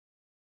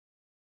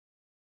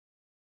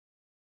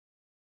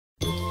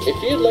If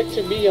you'd like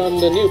to be on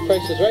the new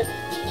Price is Right,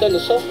 send a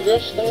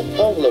self-addressed stamped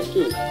envelope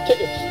to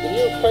Tickets, the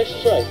new Price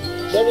is Right,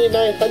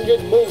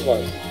 7900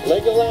 Boulevard,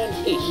 Legoland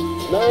East,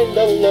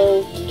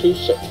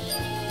 90026.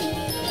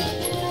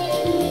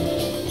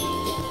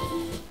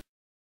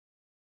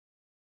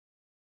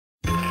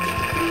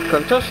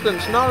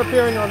 Contestants not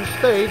appearing on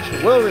stage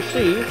will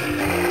receive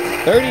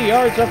 30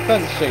 yards of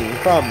fencing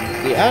from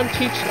the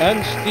Antiques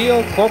and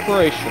Steel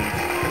Corporation.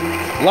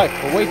 Life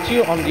awaits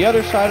you on the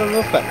other side of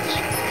the fence.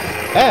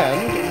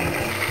 And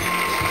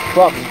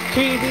from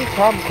TV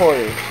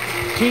camcorders.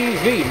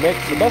 TV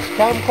makes the best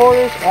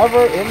camcorders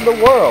ever in the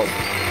world.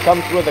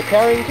 Comes with a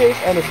carrying case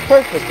and is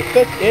perfect to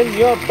fit in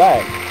your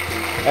bag.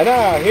 And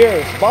now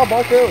here's Bob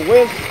Barker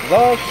with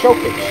the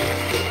showcase.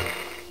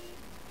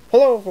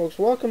 Hello folks,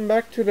 welcome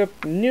back to the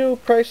new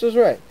Price is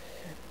Right.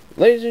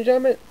 Ladies and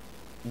gentlemen,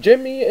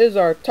 Jimmy is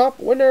our top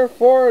winner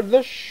for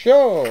the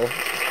show.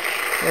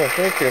 Oh,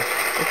 thank you.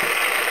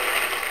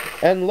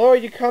 And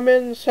Lloyd, you come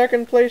in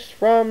second place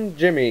from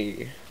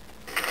Jimmy.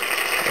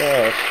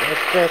 Yes,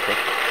 that's perfect.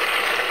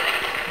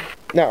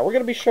 Now, we're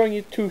going to be showing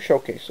you two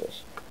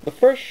showcases. The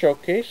first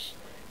showcase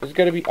is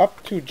going to be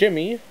up to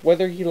Jimmy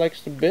whether he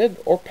likes to bid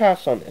or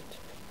pass on it.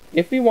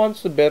 If he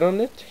wants to bid on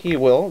it, he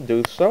will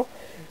do so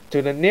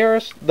to the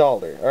nearest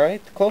dollar,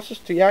 alright?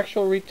 Closest to the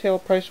actual retail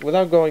price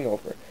without going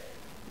over.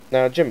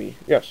 Now, Jimmy,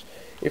 yes,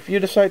 if you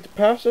decide to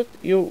pass it,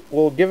 you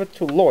will give it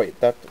to Lloyd,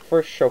 that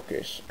first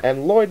showcase.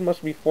 And Lloyd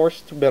must be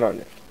forced to bid on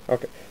it.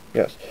 Okay,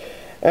 yes.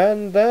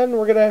 And then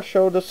we're going to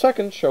show the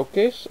second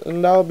showcase,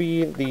 and that'll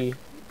be the,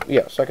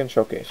 second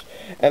showcase.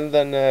 And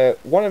then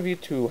one of you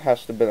two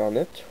has to bid on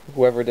it,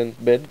 whoever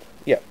didn't bid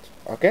yet,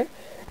 okay?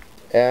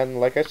 And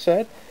like I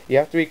said, you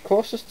have to be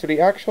closest to the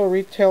actual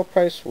retail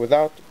price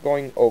without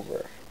going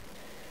over.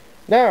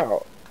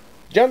 Now,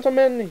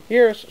 gentlemen,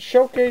 here's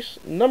showcase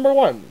number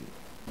one.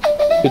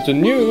 It's a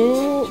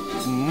new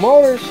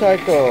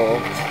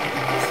motorcycle.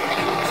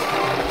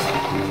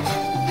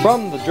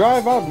 From the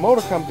Drive Out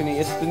Motor Company,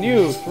 it's the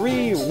new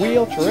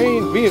three-wheel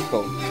terrain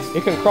vehicle.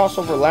 It can cross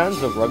over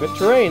lands of rugged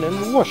terrain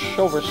and whoosh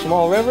over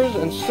small rivers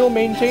and still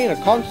maintain a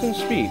constant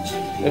speed.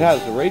 It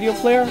has a radio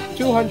player,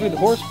 200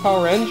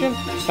 horsepower engine,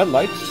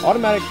 headlights,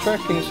 automatic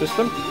tracking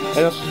system,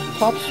 and a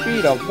top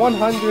speed of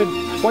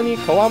 120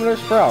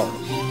 kilometers per hour.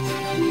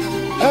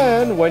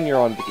 And when you're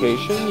on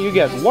vacation, you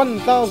get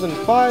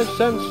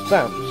 1,005-cent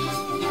stamps.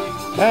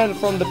 And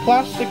from the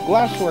Plastic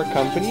Glassware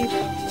Company,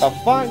 a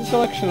fine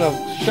selection of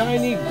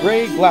shiny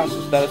gray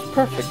glasses that is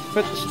perfect to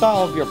fit the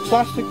style of your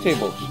plastic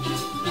tables.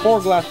 4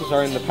 glasses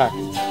are in the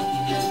package.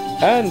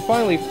 And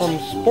finally, from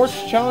Sports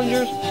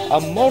Challengers,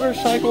 a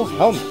motorcycle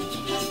helmet.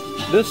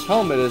 This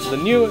helmet is the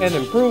new and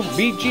improved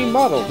BG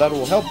model that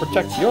will help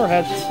protect your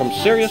head from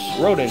serious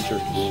road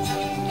injuries.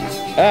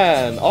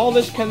 And all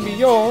this can be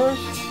yours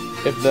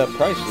if the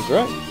price is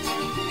right.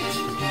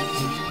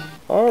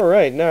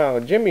 Alright, now,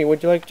 Jimmy,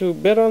 would you like to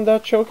bid on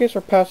that showcase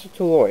or pass it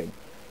to Lloyd?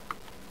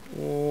 I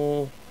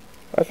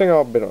think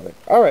I'll bid on it.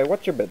 Alright,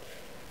 what's your bid?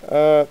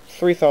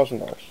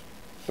 $3,000.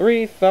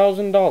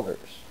 $3,000.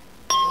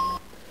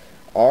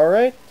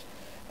 Alright,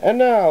 and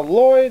now,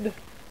 Lloyd,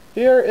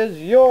 here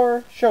is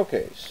your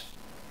showcase.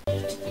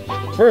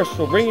 First,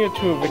 we'll bring you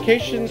to a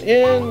vacation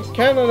in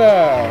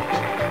Canada.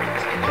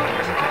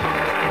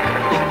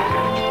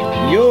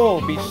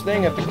 You'll be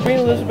staying at the Queen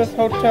Elizabeth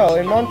Hotel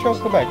in Montreal,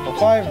 Quebec for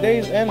 5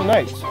 days and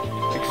nights.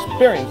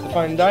 Experience the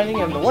fine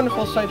dining and the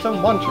wonderful sights of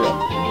Montreal.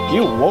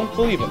 You won't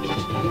believe it.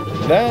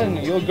 Then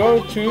you'll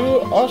go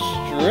to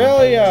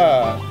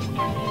Australia.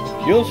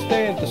 You'll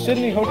stay at the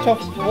Sydney Hotel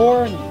for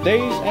 4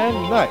 days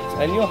and nights,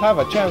 and you'll have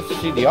a chance to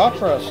see the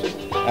operas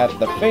at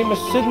the famous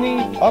Sydney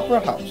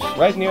Opera House,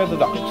 right near the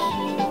docks.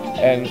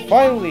 And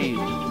finally,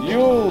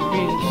 you'll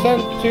be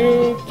sent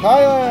to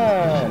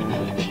Thailand.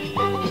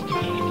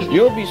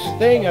 You'll be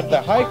staying at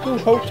the Haiku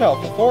Hotel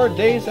for 4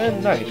 days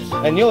and nights,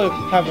 and you'll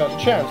have a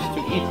chance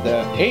to eat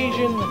the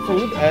Asian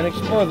food and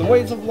explore the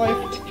ways of life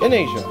in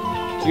Asia.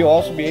 You'll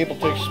also be able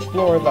to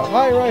explore the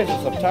high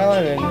rises of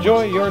Thailand and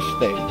enjoy your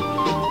stay.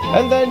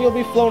 And then you'll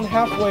be flown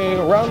halfway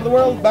around the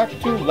world back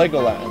to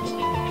Legoland.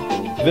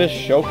 This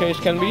showcase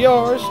can be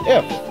yours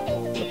if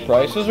the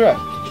price is right.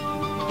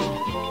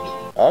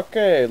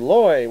 Okay,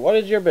 Lloyd, what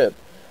is your bid?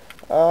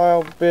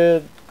 I'll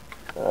bid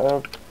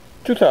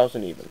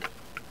 $2,000 even.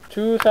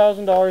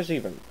 $2,000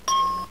 even.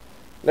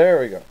 There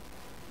we go.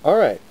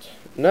 Alright,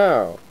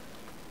 now,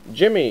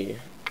 Jimmy,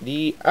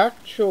 the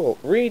actual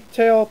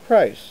retail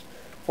price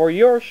for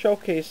your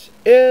showcase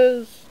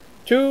is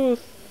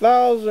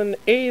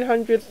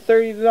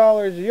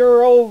 $2,830.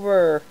 You're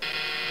over.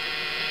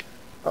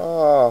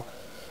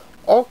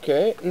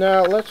 Okay,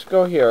 now let's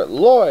go here.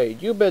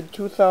 Lloyd, you bid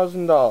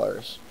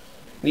 $2,000.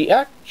 The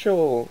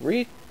actual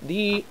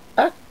retail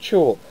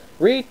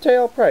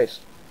price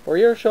for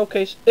your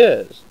showcase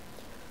is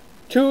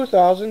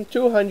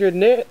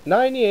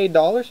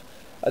 $2,298,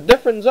 a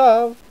difference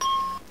of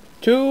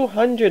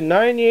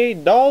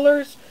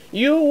 $298.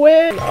 You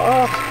win!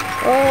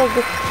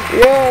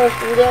 Yes,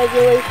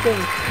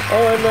 congratulations!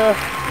 Oh, and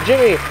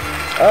Jimmy,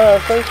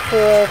 thanks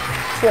for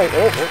playing.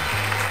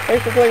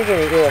 Thanks for playing,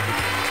 Jimmy. You're welcome.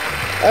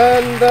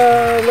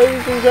 And,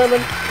 ladies and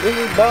gentlemen, this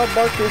is Bob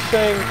Barker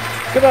saying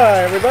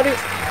goodbye, everybody.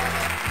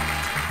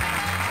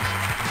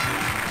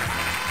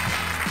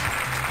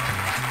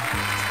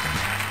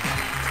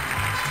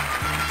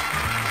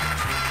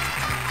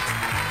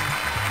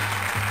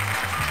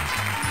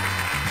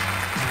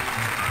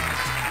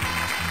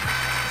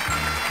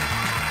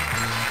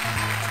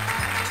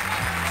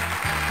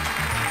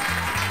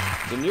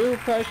 The new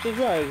Price is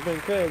Right has been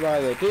created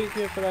by the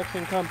DQ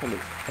Production Company.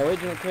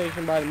 Original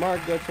creation by Mark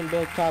Goodson,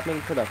 Bill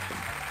Topman Production.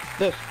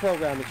 This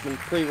program has been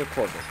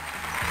pre-recorded.